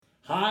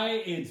Hi,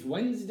 it's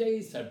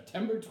Wednesday,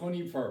 September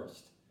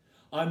 21st.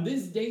 On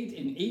this date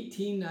in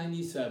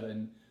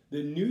 1897,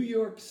 the New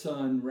York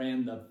Sun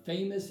ran the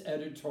famous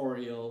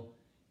editorial,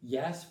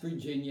 "Yes,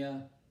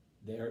 Virginia,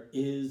 there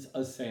is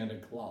a Santa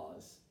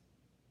Claus."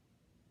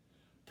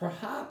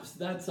 Perhaps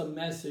that's a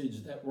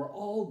message that we're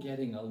all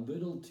getting a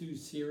little too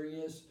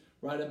serious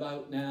right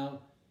about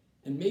now,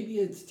 and maybe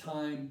it's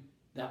time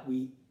that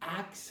we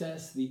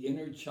access the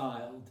inner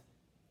child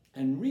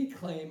and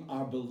reclaim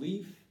our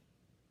belief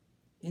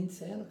in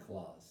Santa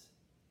Claus.